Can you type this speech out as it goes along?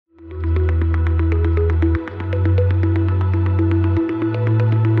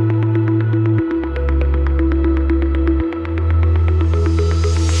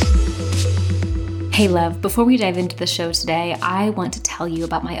Hey love, before we dive into the show today, I want to tell you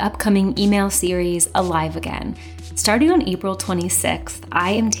about my upcoming email series, Alive Again. Starting on April 26th, I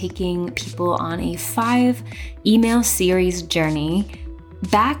am taking people on a 5 email series journey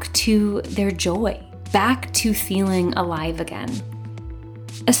back to their joy, back to feeling alive again.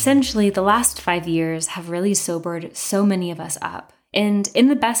 Essentially, the last 5 years have really sobered so many of us up. And in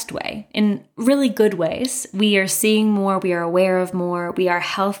the best way, in really good ways. We are seeing more, we are aware of more, we are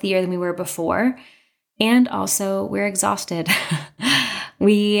healthier than we were before. And also, we're exhausted.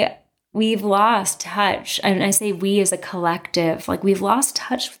 We've lost touch. And I say we as a collective, like we've lost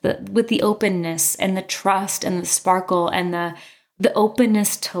touch with the openness and the trust and the sparkle and the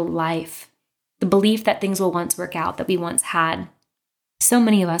openness to life. The belief that things will once work out that we once had. So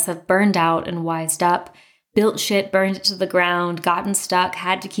many of us have burned out and wised up, built shit, burned it to the ground, gotten stuck,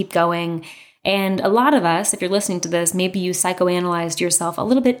 had to keep going. And a lot of us, if you're listening to this, maybe you psychoanalyzed yourself a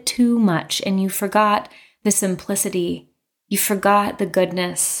little bit too much and you forgot the simplicity. You forgot the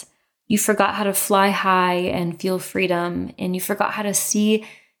goodness. You forgot how to fly high and feel freedom. And you forgot how to see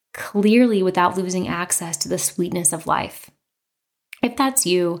clearly without losing access to the sweetness of life. If that's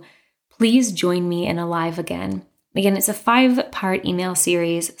you, please join me in Alive Again. Again, it's a 5-part email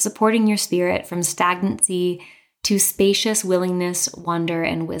series supporting your spirit from stagnancy to spacious willingness, wonder,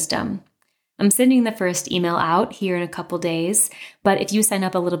 and wisdom. I'm sending the first email out here in a couple days, but if you sign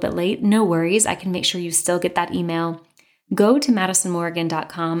up a little bit late, no worries. I can make sure you still get that email. Go to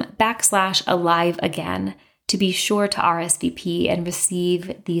madisonmorgan.com/aliveagain to be sure to RSVP and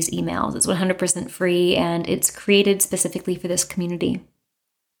receive these emails. It's 100% free and it's created specifically for this community.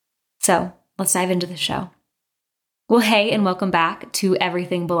 So let's dive into the show. Well, hey, and welcome back to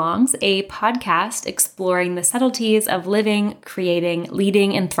Everything Belongs, a podcast exploring the subtleties of living, creating,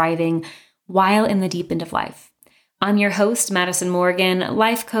 leading, and thriving while in the deep end of life. I'm your host, Madison Morgan,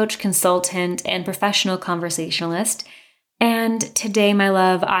 life coach, consultant, and professional conversationalist. And today, my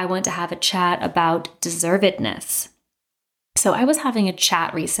love, I want to have a chat about deservedness. So I was having a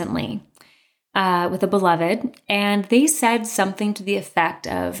chat recently with a beloved, and they said something to the effect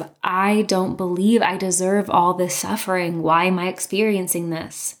of, I don't believe I deserve all this suffering. Why am I experiencing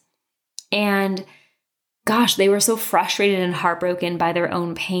this? And gosh, they were so frustrated and heartbroken by their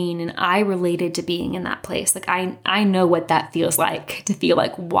own pain. And I related to being in that place. Like, I know what that feels like, to feel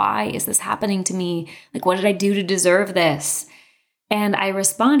like, why is this happening to me? Like, what did I do to deserve this? And I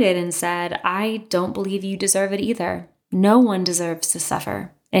responded and said, I don't believe you deserve it either. No one deserves to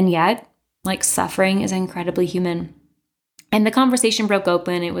suffer. And yet, like, suffering is incredibly human. And the conversation broke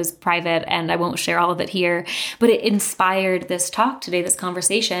open. It was private and I won't share all of it here, but it inspired this talk today, this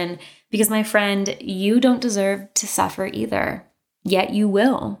conversation, because my friend, you don't deserve to suffer either, yet you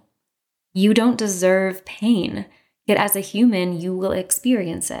will. You don't deserve pain, yet as a human, you will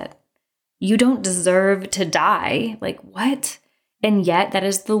experience it. You don't deserve to die. Like, what? And yet that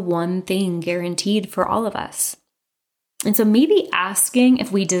is the one thing guaranteed for all of us. And so maybe asking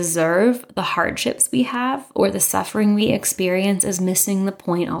if we deserve the hardships we have or the suffering we experience is missing the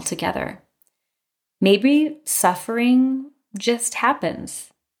point altogether. Maybe suffering just happens.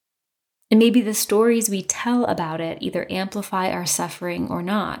 And maybe the stories we tell about it either amplify our suffering or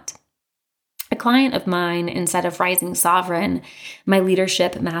not. A client of mine inside of Rising Sovereign, my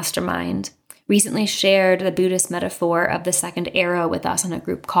leadership mastermind, recently shared the Buddhist metaphor of the second arrow with us on a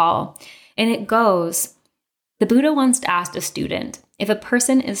group call. And it goes, the Buddha once asked a student, if a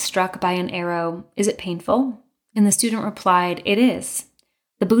person is struck by an arrow, is it painful? And the student replied, it is.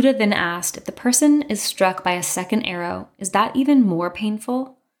 The Buddha then asked, if the person is struck by a second arrow, is that even more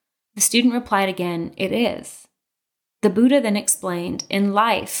painful? The student replied again, it is. The Buddha then explained, in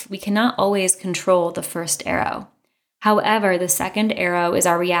life, we cannot always control the first arrow. However, the second arrow is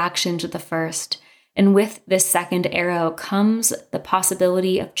our reaction to the first. And with this second arrow comes the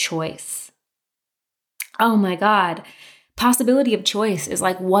possibility of choice. Oh my God. Possibility of choice is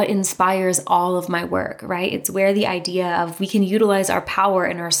like what inspires all of my work, right? It's where the idea of we can utilize our power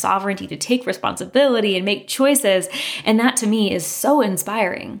and our sovereignty to take responsibility and make choices. And that to me is so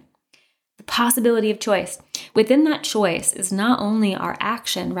inspiring. The possibility of choice. Within that choice is not only our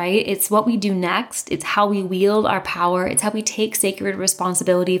action, right? It's what we do next. It's how we wield our power. It's how we take sacred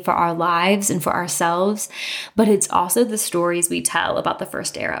responsibility for our lives and for ourselves. But it's also the stories we tell about the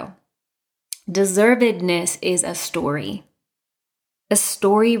first arrow. Deservedness is a story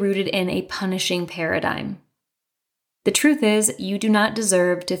rooted in a punishing paradigm. The truth is, you do not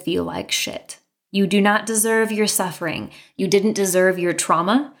deserve to feel like shit. You do not deserve your suffering. You didn't deserve your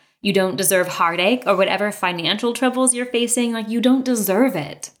trauma. You don't deserve heartache or whatever financial troubles you're facing. Like, you don't deserve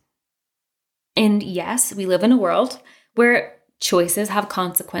it. And yes, we live in a world where choices have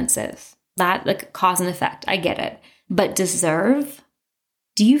consequences. That, like, cause and effect, I get it. But deserve?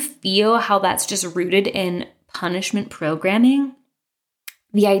 Do you feel how that's just rooted in punishment programming?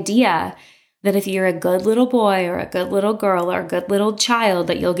 The idea that if you're a good little boy or a good little girl or a good little child,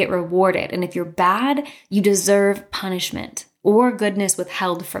 that you'll get rewarded. And if you're bad, you deserve punishment or goodness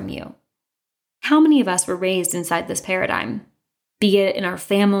withheld from you. How many of us were raised inside this paradigm? Be it in our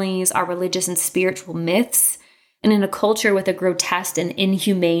families, our religious and spiritual myths, and in a culture with a grotesque and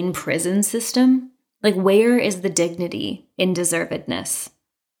inhumane prison system? Like, where is the dignity in deservedness?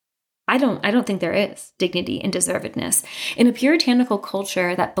 I don't think there is dignity in deservedness. In a puritanical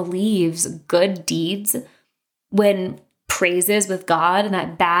culture that believes good deeds win praises with God and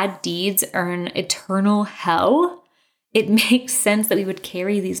that bad deeds earn eternal hell, it makes sense that we would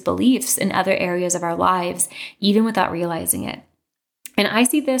carry these beliefs in other areas of our lives, even without realizing it. And I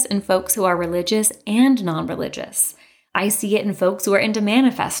see this in folks who are religious and non-religious. I see it in folks who are into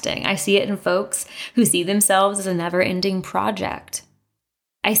manifesting. I see it in folks who see themselves as a never-ending project.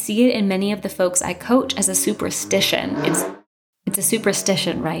 I see it in many of the folks I coach as a superstition. It's a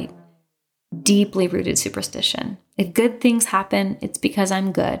superstition, right? Deeply rooted superstition. If good things happen, it's because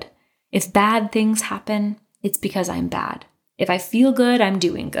I'm good. If bad things happen, it's because I'm bad. If I feel good, I'm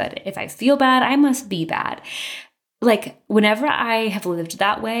doing good. If I feel bad, I must be bad. Like, whenever I have lived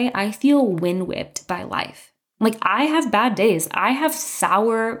that way, I feel wind-whipped by life. Like, I have bad days. I have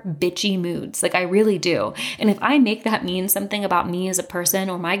sour, bitchy moods. Like, I really do. And if I make that mean something about me as a person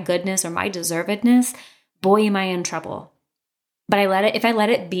or my goodness or my deservedness, boy, am I in trouble. But if I let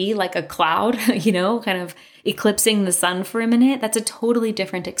it be like a cloud, kind of eclipsing the sun for a minute, that's a totally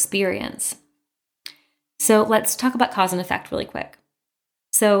different experience. So let's talk about cause and effect really quick.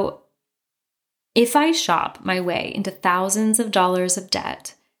 So if I shop my way into thousands of dollars of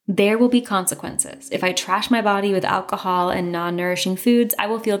debt, there will be consequences. If I trash my body with alcohol and non-nourishing foods, I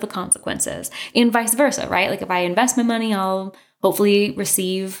will feel the consequences. And vice versa, right? Like, if I invest my money, I'll hopefully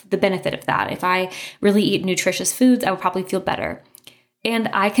receive the benefit of that. If I really eat nutritious foods, I will probably feel better. And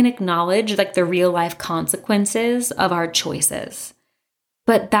I can acknowledge, like, the real life consequences of our choices.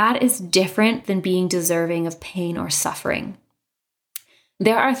 But that is different than being deserving of pain or suffering.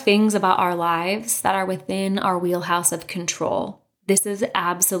 There are things about our lives that are within our wheelhouse of control. This is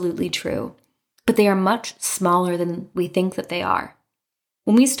absolutely true, but they are much smaller than we think that they are.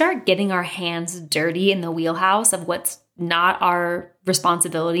 When we start getting our hands dirty in the wheelhouse of what's not our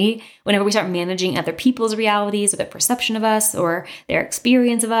responsibility, whenever we start managing other people's realities or their perception of us or their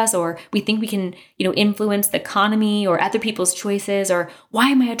experience of us, or we think we can, influence the economy or other people's choices, or why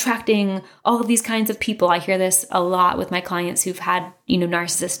am I attracting all of these kinds of people? I hear this a lot with my clients who've had,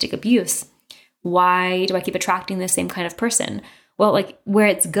 narcissistic abuse. Why do I keep attracting the same kind of person? Well, like, where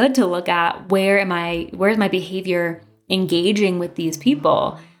it's good to look at where is my behavior engaging with these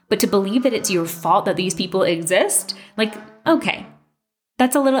people, but to believe that it's your fault that these people exist, like, okay,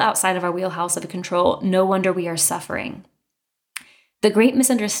 that's a little outside of our wheelhouse of control. No wonder we are suffering. The great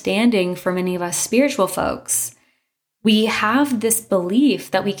misunderstanding for many of us spiritual folks, we have this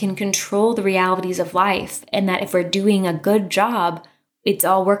belief that we can control the realities of life, and that if we're doing a good job, it's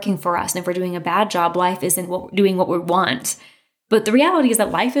all working for us. And if we're doing a bad job, life isn't doing what we want. But the reality is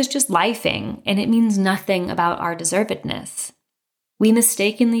that life is just lifing, and it means nothing about our deservedness. We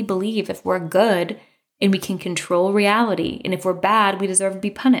mistakenly believe if we're good and we can control reality, and if we're bad, we deserve to be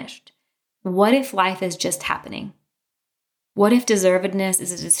punished. What if life is just happening? What if deservedness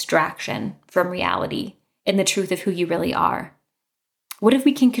is a distraction from reality and the truth of who you really are? What if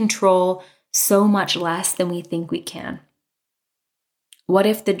we can control so much less than we think we can? What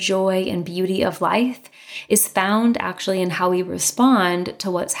if the joy and beauty of life is found actually in how we respond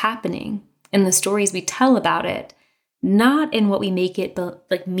to what's happening, in the stories we tell about it, not in what we make it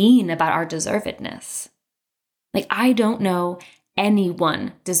mean about our deservedness? Like, I don't know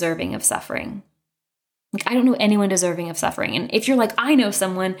anyone deserving of suffering. Like, I don't know anyone deserving of suffering. And if you're like, I know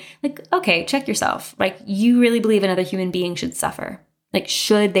someone, like, okay, check yourself. Like, you really believe another human being should suffer? Like,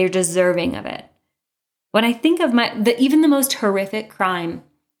 should they're deserving of it? When I think of even the most horrific crime,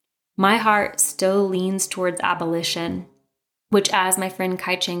 my heart still leans towards abolition, which, as my friend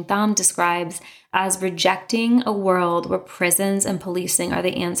Kai-Cheng Tham describes, as rejecting a world where prisons and policing are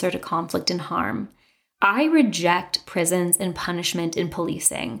the answer to conflict and harm. I reject prisons and punishment and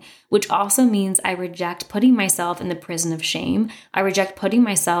policing, which also means I reject putting myself in the prison of shame. I reject putting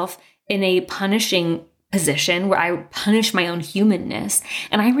myself in a punishing position where I punish my own humanness,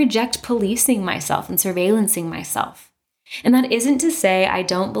 and I reject policing myself and surveillancing myself. And that isn't to say I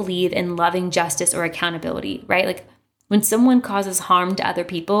don't believe in loving justice or accountability, right? Like, when someone causes harm to other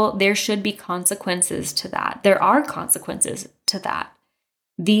people, there should be consequences to that. There are consequences to that.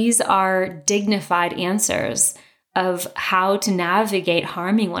 These are dignified answers of how to navigate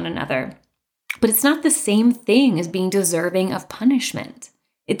harming one another. But it's not the same thing as being deserving of punishment.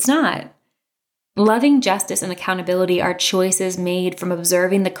 It's not. Loving justice and accountability are choices made from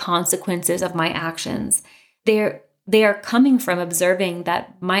observing the consequences of my actions. They are coming from observing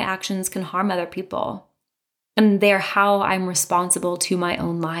that my actions can harm other people. And they're how I'm responsible to my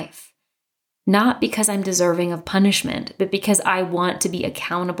own life. Not because I'm deserving of punishment, but because I want to be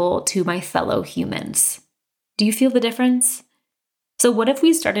accountable to my fellow humans. Do you feel the difference? So what if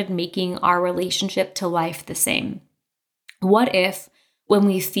we started making our relationship to life the same? What if when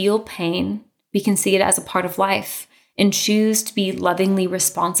we feel pain, we can see it as a part of life and choose to be lovingly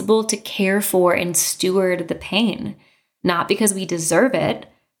responsible to care for and steward the pain, not because we deserve it,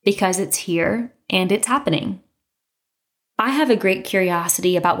 because it's here and it's happening. I have a great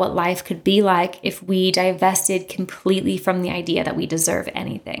curiosity about what life could be like if we divested completely from the idea that we deserve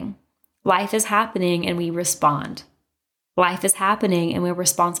anything. Life is happening and we respond. Life is happening and we're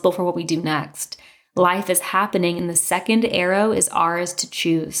responsible for what we do next. Life is happening and the second arrow is ours to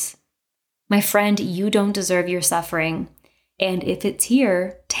choose. My friend, you don't deserve your suffering. And if it's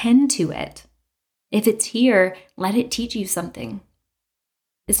here, tend to it. If it's here, let it teach you something.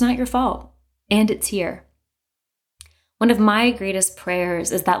 It's not your fault, and it's here. One of my greatest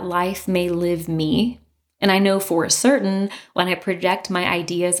prayers is that life may live me. And I know for certain when I project my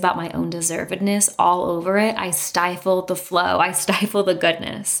ideas about my own deservedness all over it, I stifle the flow, I stifle the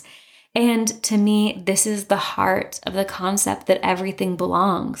goodness. And to me, this is the heart of the concept that everything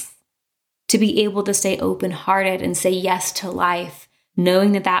belongs. To be able to stay open-hearted and say yes to life,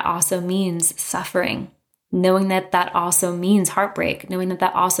 knowing that that also means suffering, knowing that that also means heartbreak, knowing that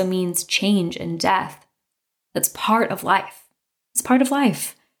that also means change and death. That's part of life. It's part of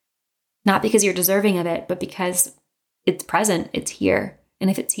life. Not because you're deserving of it, but because it's present, it's here. And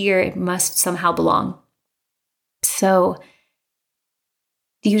if it's here, it must somehow belong. So,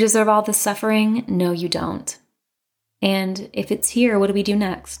 do you deserve all this suffering? No, you don't. And if it's here, what do we do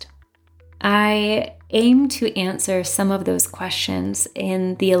next? I aim to answer some of those questions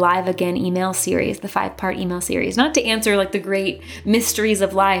in the Alive Again email series, the 5-part email series, not to answer like the great mysteries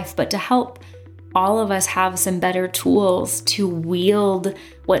of life, but to help all of us have some better tools to wield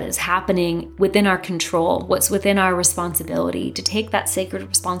what is happening within our control, what's within our responsibility, to take that sacred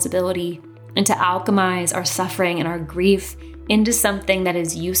responsibility and to alchemize our suffering and our grief into something that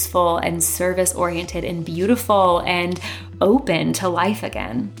is useful and service-oriented and beautiful and open to life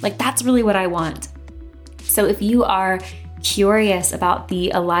again. Like, that's really what I want. So if you are curious about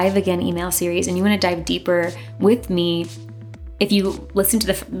the Alive Again email series and you want to dive deeper with me, if you listen to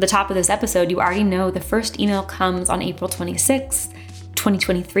the top of this episode, you already know the first email comes on April 26th,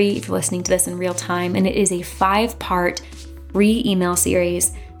 2023, if you're listening to this in real time. And it is a 5-part free email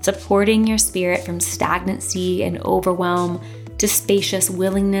series supporting your spirit from stagnancy and overwhelm to spacious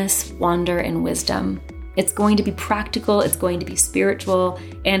willingness, wonder, and wisdom. It's going to be practical, it's going to be spiritual,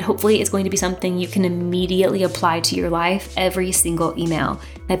 and hopefully it's going to be something you can immediately apply to your life every single email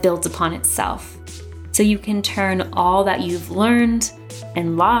that builds upon itself. So you can turn all that you've learned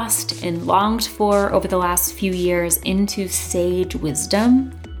and lost and longed for over the last few years into sage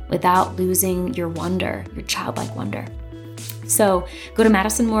wisdom without losing your wonder, your childlike wonder. So go to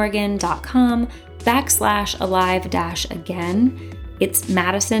madisonmorrigan.com/alive-again. It's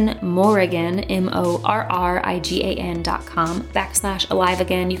Madison Morrigan,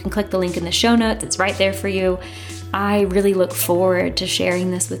 MORRIGAN.com/alive-again. You can click the link in the show notes. It's right there for you. I really look forward to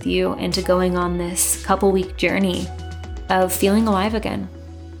sharing this with you and to going on this couple-week journey of feeling alive again.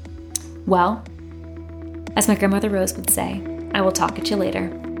 Well, as my grandmother Rose would say, I will talk at you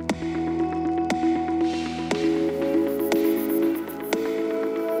later.